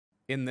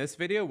In this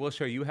video, we'll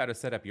show you how to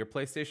set up your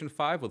PlayStation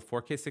 5 with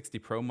 4K60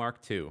 Pro Mark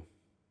II.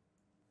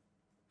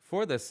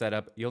 For this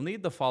setup, you'll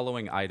need the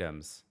following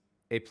items: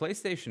 a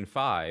PlayStation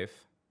 5,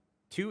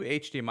 two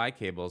HDMI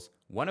cables,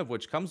 one of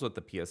which comes with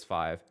the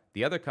PS5,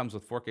 the other comes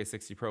with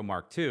 4K60 Pro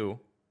Mark II,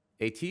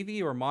 a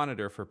TV or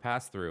monitor for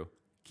pass-through.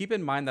 Keep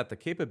in mind that the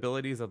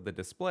capabilities of the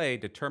display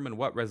determine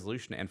what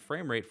resolution and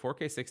frame rate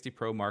 4K60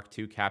 Pro Mark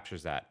II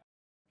captures at.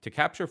 To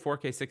capture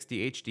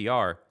 4K60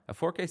 HDR, a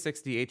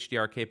 4K60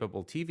 HDR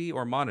capable TV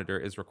or monitor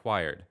is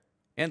required.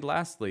 And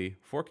lastly,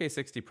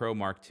 4K60 Pro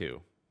Mark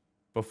II.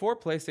 Before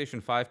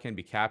PlayStation 5 can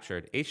be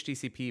captured,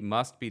 HDCP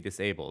must be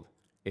disabled.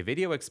 A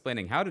video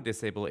explaining how to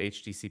disable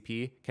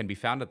HDCP can be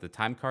found at the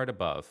timecard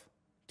above.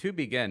 To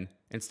begin,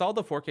 install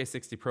the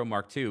 4K60 Pro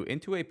Mark II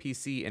into a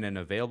PC in an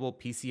available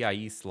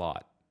PCIe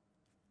slot.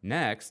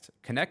 Next,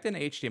 connect an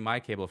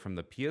HDMI cable from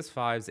the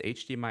PS5's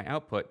HDMI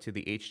output to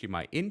the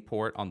HDMI in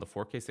port on the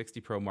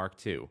 4K60 Pro Mark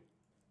II.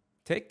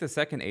 Take the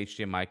second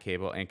HDMI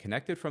cable and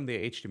connect it from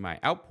the HDMI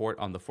out port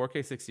on the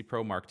 4K60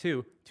 Pro Mark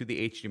II to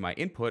the HDMI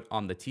input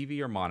on the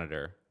TV or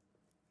monitor.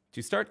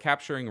 To start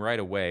capturing right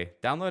away,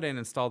 download and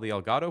install the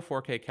Elgato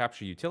 4K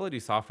capture utility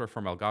software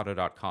from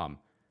Elgato.com.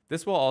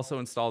 This will also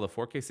install the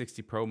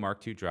 4K60 Pro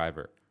Mark II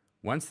driver.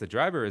 Once the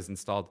driver is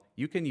installed,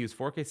 you can use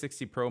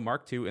 4K60 Pro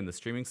Mark II in the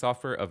streaming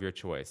software of your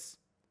choice.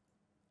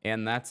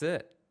 And that's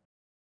it.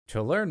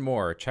 To learn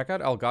more, check out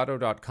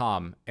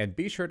Elgato.com and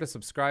be sure to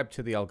subscribe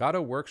to the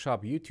Elgato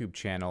Workshop YouTube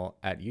channel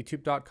at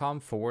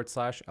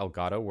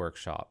youtube.com/Elgato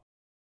Workshop.